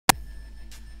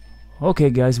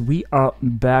Okay guys, we are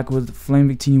back with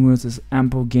FlamingVictini versus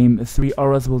Empo. Game 3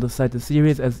 ORAS will decide the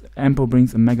series as Empo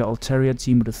brings a Mega Altaria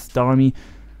team with a Starmie.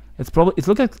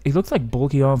 It looks like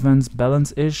bulky offense,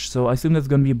 balance-ish, so I assume that's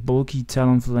gonna be a bulky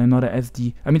Talonflame, not a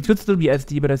SD. I mean, it could still be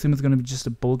SD, but I assume it's gonna be just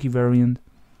a bulky variant.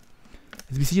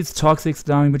 As we see, it's Toxic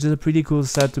Starmie, which is a pretty cool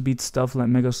set to beat stuff like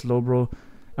Mega Slowbro.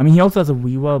 I mean, he also has a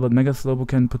Weavile, but Mega Slowbro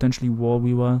can potentially wall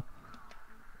Weavile.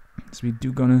 So we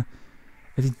do gonna...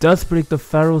 As he does predict the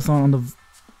Ferrothorn on the...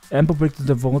 Empo predicted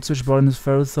the Volt Switch brought in his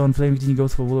Ferrothorn. FlamingVictini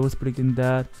goes for Willows, predicting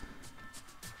that.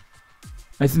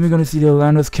 I think we're gonna see the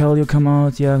Landorus Keldeo come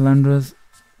out. Yeah, Landorus.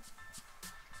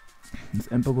 This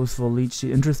Empo goes for Leech.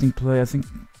 Interesting play. I think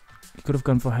he could have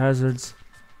gone for Hazards.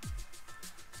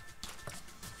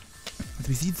 As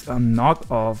we see, it's a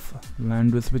knockoff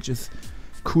Landorus, which is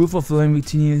cool for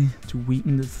FlamingVictini to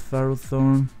weaken this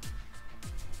Ferrothorn.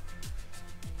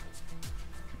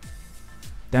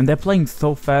 Damn, they're playing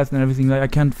so fast and everything, like I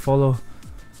can't follow.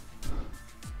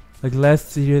 Like last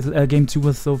series, game 2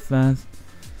 was so fast.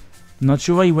 Not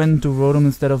sure why he went to Rotom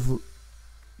instead of...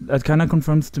 That kinda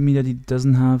confirms to me that he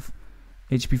doesn't have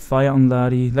HP Fire on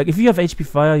Ladi. Like if you have HP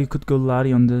Fire, you could go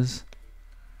Ladi on this.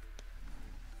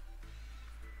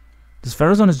 This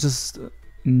Ferrothorn is just a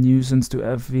nuisance to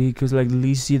FV, because like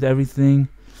Leech Seed everything.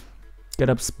 Get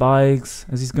up spikes,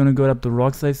 as he's gonna go up the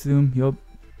rocks I assume, yup.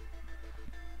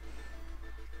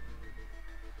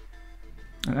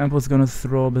 And Empo's gonna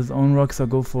throw up his own rocks or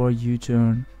go for a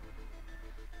U-turn.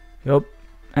 Yup.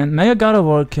 And Mega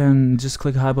Gardevoir can just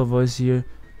click Hyper Voice here.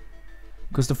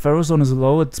 Because the Ferrothorn is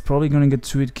low, it's probably gonna get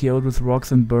 2-hit KO'd with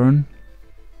rocks and burn.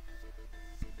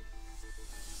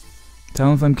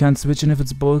 Talonflame can't switch in if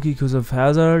it's bulky because of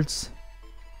hazards.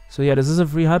 So yeah, this is a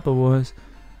free Hyper Voice.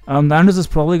 Landorus is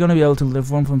probably gonna be able to live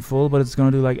one from full, but it's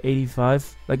gonna do like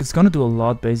 85. Like it's gonna do a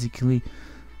lot basically.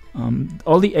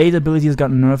 All the 8 abilities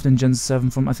got nerfed in Gen 7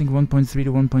 from I think 1.3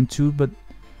 to 1.2, but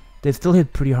they still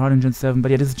hit pretty hard in Gen 7. But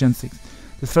yeah, this is Gen 6.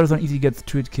 This Ferrothorn easily gets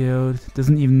 2-hit KO'd,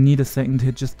 doesn't even need a second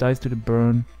hit, just dies to the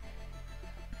burn.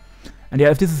 And yeah,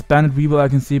 if this is Bandit Weavile, I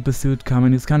can see a Pursuit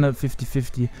coming. It's kind of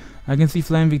 50-50. I can see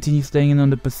FlamingVictini staying in on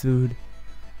the Pursuit.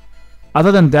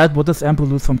 Other than that, what does Empo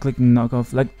lose from clicking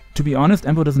Knockoff? Like, to be honest,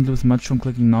 Empo doesn't lose much from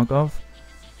clicking Knockoff.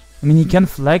 I mean, he can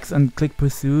flex and click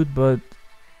Pursuit, but...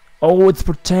 Oh, it's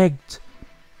Protect!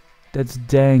 That's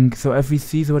dank. So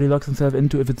FVC is what he locks himself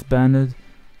into if it's Bandit.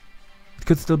 It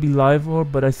could still be Live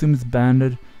Orb, but I assume it's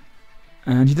Bandit.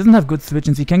 And he doesn't have good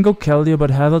switches. He can go Keldeo,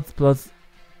 but Hazards plus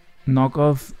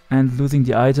Knockoff and losing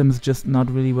the item is just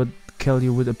not really what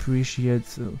Keldeo would appreciate,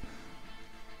 so...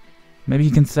 Maybe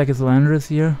he can sack his Landorus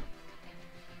here.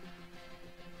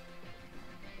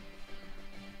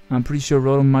 I'm pretty sure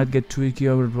Rotom might get 2-hit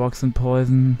KO with Rocks and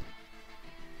Poison.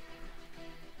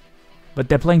 But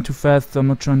they're playing too fast, so I'm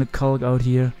not trying to Culk out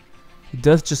here. He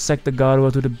does just sack the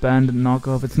Gardevoir to the Bandit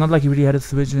knockoff. It's not like he really had a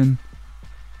switch in.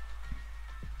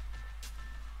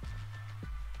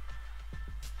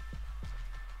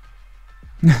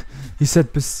 He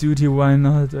said Pursuit here, why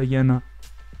not? Yeah, no.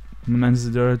 My man's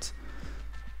dirt.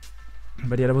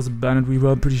 But yeah, that was a Bandit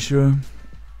Weavile, I'm pretty sure.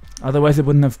 Otherwise it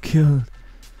wouldn't have killed.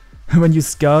 When you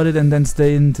scout it and then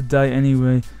stay in to die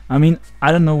anyway. I mean,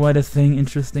 I don't know why that's saying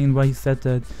interesting and why he said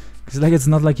that. Because like it's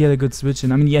not like he had a good switch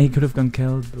in. I mean, yeah, he could have gone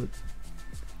Keld, but...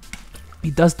 He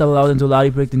does double out into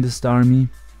Ladi Break in the Starmie.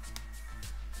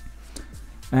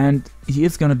 And he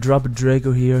is gonna drop a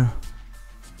Draco here.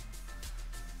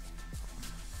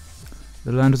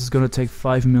 The Landorus is gonna take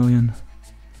 5 million.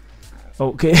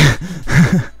 Okay.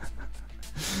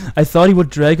 I thought he would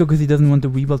Draco because he doesn't want the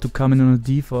Weavile to come in on a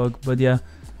defog, but yeah.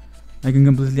 I can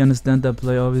completely understand that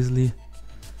play, obviously.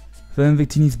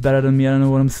 FlamingVictini's better than me, I don't know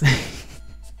what I'm saying.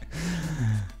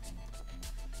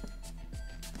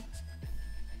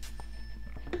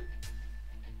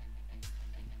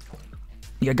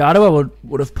 Yeah, Gardevoir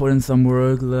would have put in some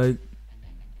work, like...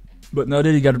 But now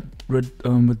that he got rid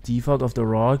with defog of the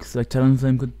rocks, like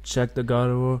Talonflame could check the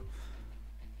Gardevoir.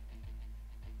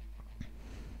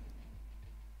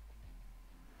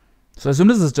 So I assume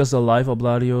this is just a live of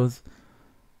Latios.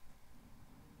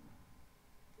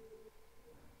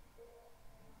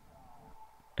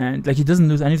 And like he doesn't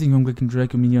lose anything from clicking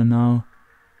Draco Meteor now.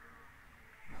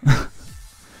 I'm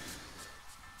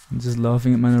just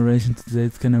laughing at my narration today,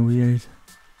 it's kinda weird.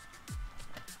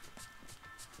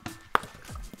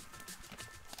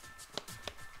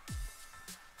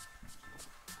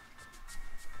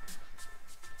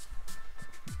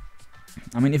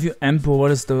 I mean, if you Empo, what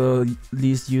is the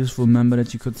least useful member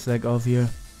that you could sack off here?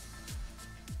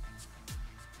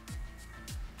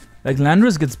 Like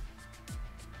Landorus gets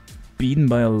beaten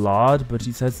by a lot, but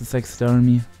he says to sack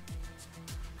Starmie.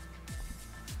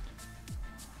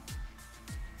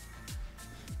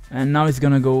 And now he's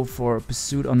gonna go for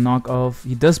pursuit or knock off.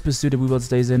 He does pursue, the Weavile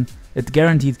stays in. It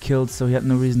guaranteed kills, so he had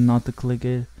no reason not to click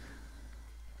it.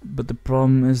 But the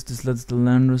problem is this lets the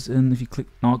Landers in. If you click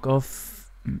knock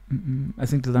off, I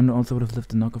think the Lander also would have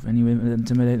lived the knock off anyway,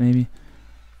 intimidate maybe.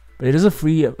 But it is a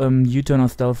free U-turn or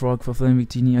Stealth Rock for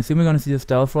FlamingVictini. I think we're gonna see the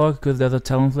Stealth Rock because there's a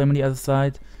Talonflame on the other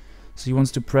side. So he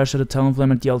wants to pressure the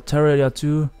Talonflame and the Altaria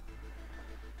too.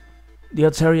 The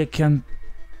Altaria can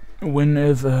win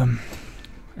if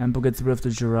Empo gets rid of the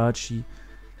Jirachi.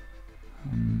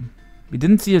 We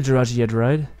didn't see a Jirachi yet,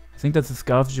 right? I think that's a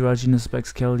Scarf Jirachi and a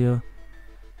Specs Keldeo.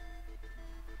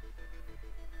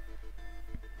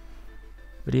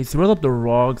 But he throws up the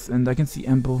rocks and I can see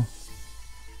Empo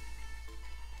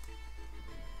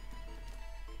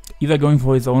either going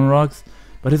for his own rocks,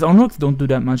 but his own rocks don't do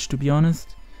that much to be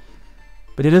honest.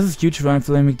 But it is huge for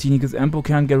FlamingVictini because Empo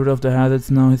can't get rid of the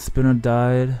hazards now, his spinner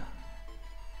died.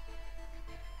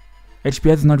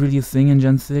 HPS is not really a thing in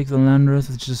Gen 6 on Landers,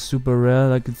 it's just super rare,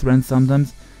 like it's ran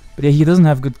sometimes. But yeah, he doesn't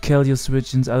have good Keldeo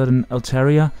switch-ins other than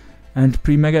Altaria. And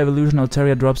pre-Mega Evolution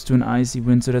Altaria drops to an Icy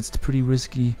Wind, so that's pretty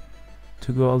risky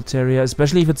to go Altaria.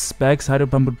 Especially if it's Specs, Hydro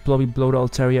Pump would probably blow the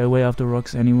Altaria away after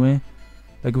rocks anyway.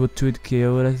 Like it would 2-hit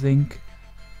KO it, I think.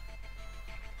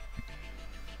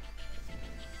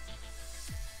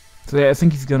 So yeah, I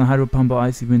think he's gonna Hydro Pump or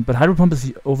Icy Wind, but Hydro Pump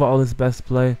is overall his best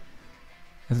play.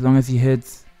 As long as he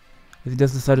hits. If he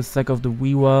does decide to sack off the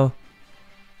Weavile,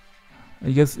 I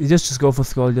guess he just go for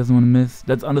Skull, he doesn't want to miss.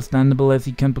 That's understandable as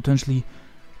he can potentially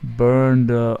burn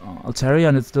the Altaria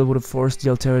and it still would have forced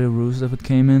the Altaria to roost if it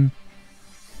came in.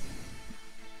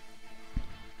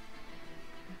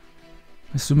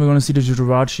 I assume we're gonna see the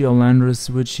Jirachi or Landorus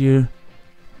switch here.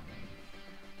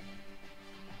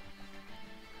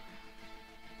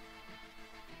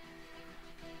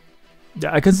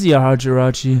 Yeah, I can see a hard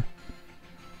Jirachi.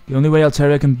 The only way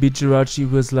Altaria can beat Jirachi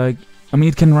was like, I mean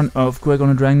it can run Earthquake on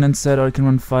a Dragon Dance set or it can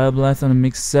run Fire Blast on a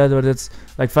mixed set, but that's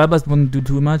like Fire Blast wouldn't do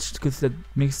too much because that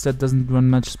mixed set doesn't run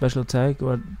much special attack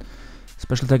or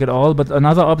special attack at all. But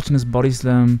another option is Body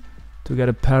Slam to get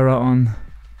a para on.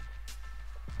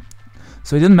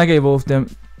 So he didn't Mega Evolve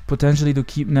them potentially to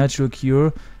keep Natural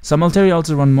Cure. Some Altaria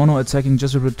also run Mono attacking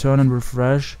just to return and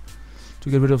refresh to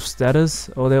get rid of status,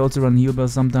 or they also run Heal Bell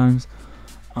sometimes.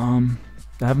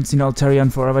 I haven't seen Altaria in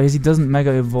forever. He doesn't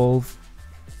Mega Evolve,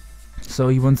 so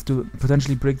he wants to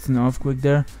potentially break an Earthquake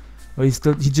there. Or he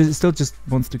still just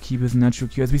wants to keep his Natural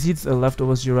Cure. As we see, it's a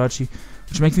leftovers Jirachi,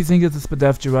 which makes me think it's a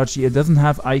Spadaf Jirachi. It doesn't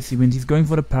have Icy Wind. He's going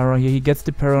for the para here. He gets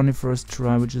the para on the first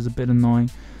try, which is a bit annoying.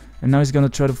 And now he's gonna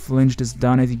try to flinch this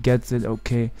down as he gets it.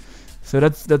 Okay, so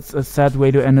that's a sad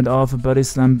way to end it off. A Body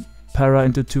Slam para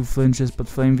into 2 flinches, but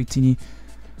FlamingVictini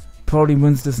probably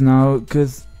wins this now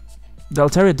because the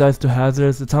Altaria dies to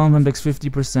hazards, the Talonflame takes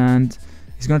 50%,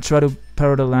 he's gonna try to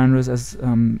para the Landorus as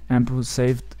Empo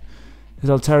saved his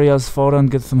Altaria's fodder and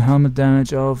gets some helmet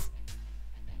damage off.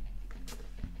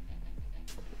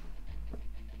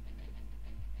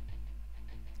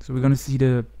 So we're gonna see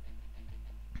the...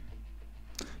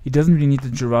 He doesn't really need the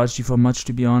Jirachi for much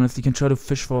to be honest, he can try to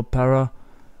fish for a para.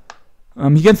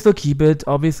 He can still keep it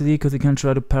obviously because he can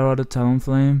try to para the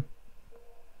Talonflame.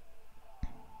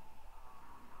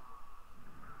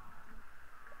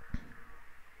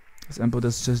 Empo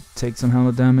does just take some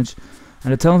helmet damage,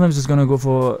 and the Talonflame is just gonna go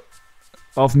for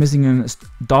missing and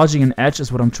dodging an edge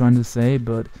is what I'm trying to say,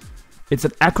 but it's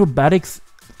an acrobatics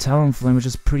Talonflame, which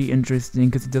is pretty interesting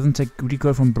because it doesn't take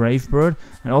recoil from Brave Bird,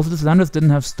 and also this Landorus didn't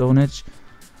have Stone Edge,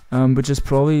 which is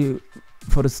probably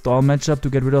for the stall matchup to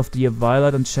get rid of the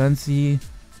Violet and Chansey,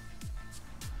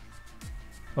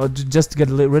 or just to get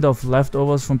rid of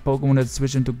leftovers from Pokemon that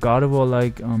switch into Gardevoir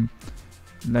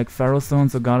like Ferrothorn,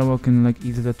 so Gardevoir can like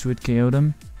easily 2-hit KO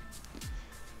them.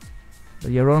 But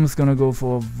yeah, Rotom is gonna go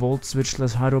for a Volt Switch /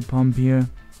 Hydro Pump here.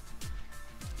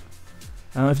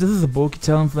 If this is a bulky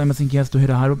Talonflame, I think he has to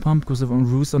hit a Hydro Pump because if on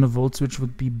Roost on a Volt Switch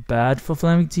would be bad for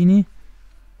FlamingVictini.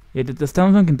 Yeah, this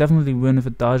Talonflame can definitely win if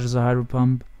it dodges a Hydro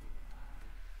Pump.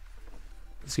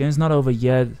 This game is not over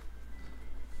yet.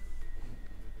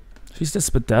 If he's the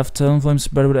Spadaf Talonflame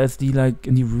spread with SD like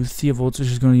in the Roost here, Volt Switch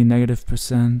is gonna be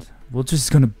 -%. Volt Switch is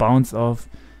gonna bounce off.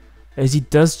 As he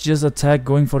does just attack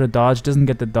going for the dodge, doesn't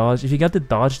get the dodge. If he got the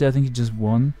dodge there, I think he just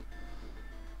won.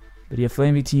 But yeah,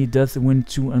 FlamingVictini does win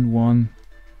 2-1.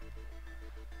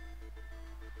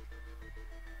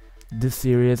 This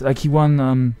series. Like he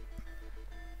won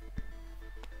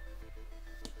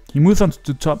he moves on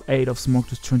to top 8 of Smog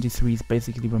to 23 is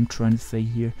basically what I'm trying to say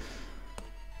here.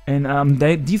 And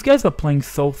these guys are playing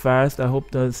so fast. I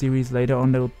hope the series later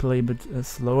on they will play a bit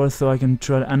slower so I can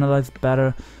try to analyze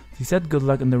better. He said good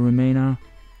luck in the remainder.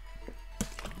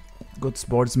 Good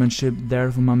sportsmanship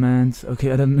there for my mans.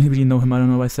 Okay, I don't really know him. I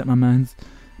don't know why I said my mans,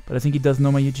 but I think he does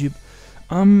know my YouTube.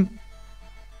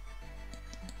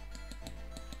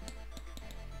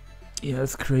 Yeah,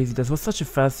 that's crazy. That was such a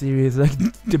fast series. Like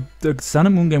the Sun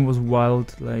and Moon game was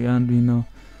wild. Like I don't really know.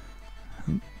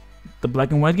 The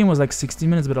Black and White game was like 60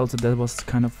 minutes, but also that was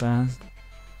kind of fast.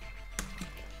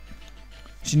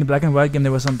 In the Black and White game,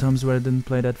 there were some times where I didn't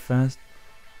play that fast.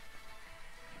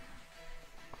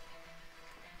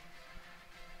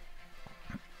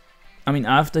 I mean,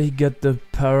 after he got the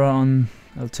para on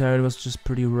Altair, it was just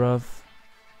pretty rough.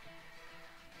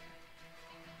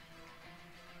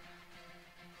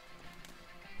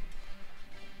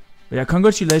 But yeah,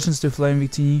 congratulations to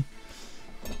FlamingVictini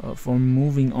for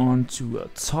moving on to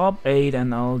top 8,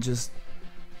 and I'll just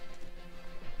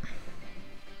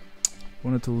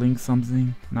wanted to link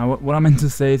something. Now what I meant to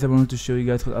say is I wanted to show you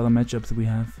guys what other matchups we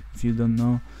have, if you don't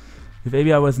know. With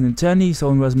ABI was Nintendo,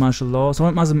 Someone was Martial Law,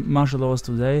 Someone was Martial Laws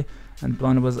today, and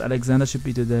Blonde was Alexander should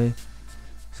be today.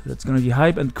 So that's gonna be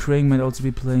hype, and Krang might also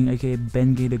be playing, aka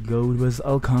Bengay the Goat with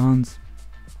Alcans.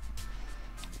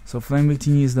 So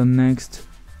FlamingVictini is the next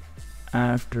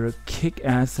after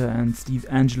Kick-Asser and Steve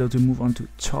Angelo to move on to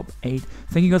top 8.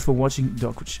 Thank you guys for watching.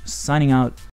 Dokkerich signing out.